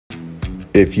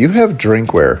If you have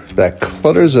drinkware that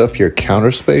clutters up your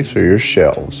counter space or your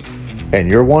shelves, and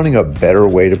you're wanting a better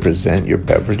way to present your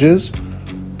beverages,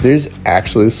 there's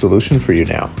actually a solution for you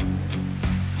now.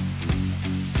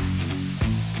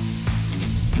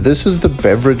 This is the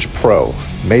Beverage Pro,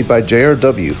 made by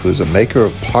JRW, who's a maker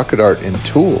of pocket art and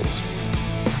tools.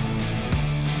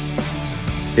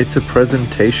 It's a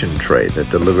presentation tray that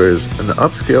delivers an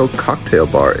upscale cocktail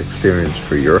bar experience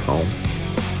for your home.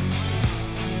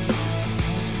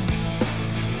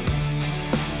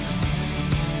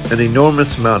 An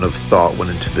enormous amount of thought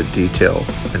went into the detail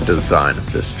and design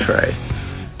of this tray.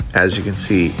 As you can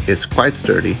see, it's quite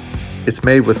sturdy. It's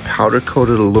made with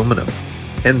powder-coated aluminum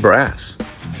and brass,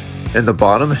 and the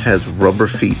bottom has rubber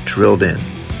feet drilled in.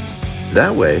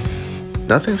 That way,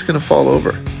 nothing's gonna fall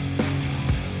over.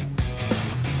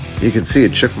 You can see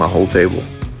it shook my whole table.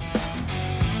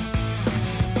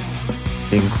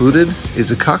 Included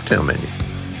is a cocktail menu,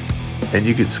 and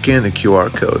you can scan the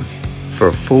QR code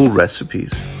for full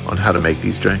recipes on how to make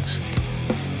these drinks.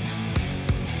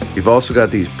 You've also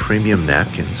got these premium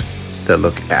napkins that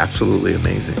look absolutely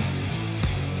amazing.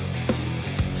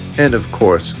 And of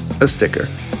course, a sticker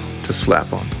to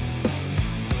slap on.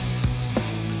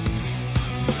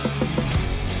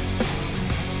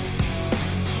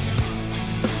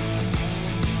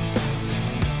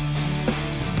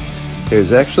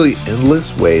 There's actually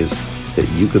endless ways that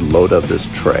you could load up this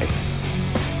tray.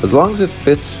 As long as it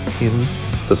fits in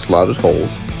the slotted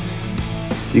holes,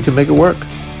 you can make it work.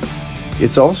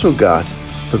 It's also got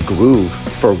a groove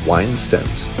for wine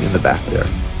stems in the back there.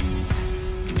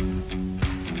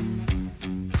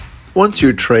 Once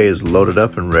your tray is loaded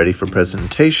up and ready for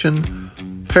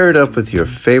presentation, pair it up with your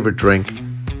favorite drink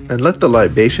and let the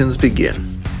libations begin.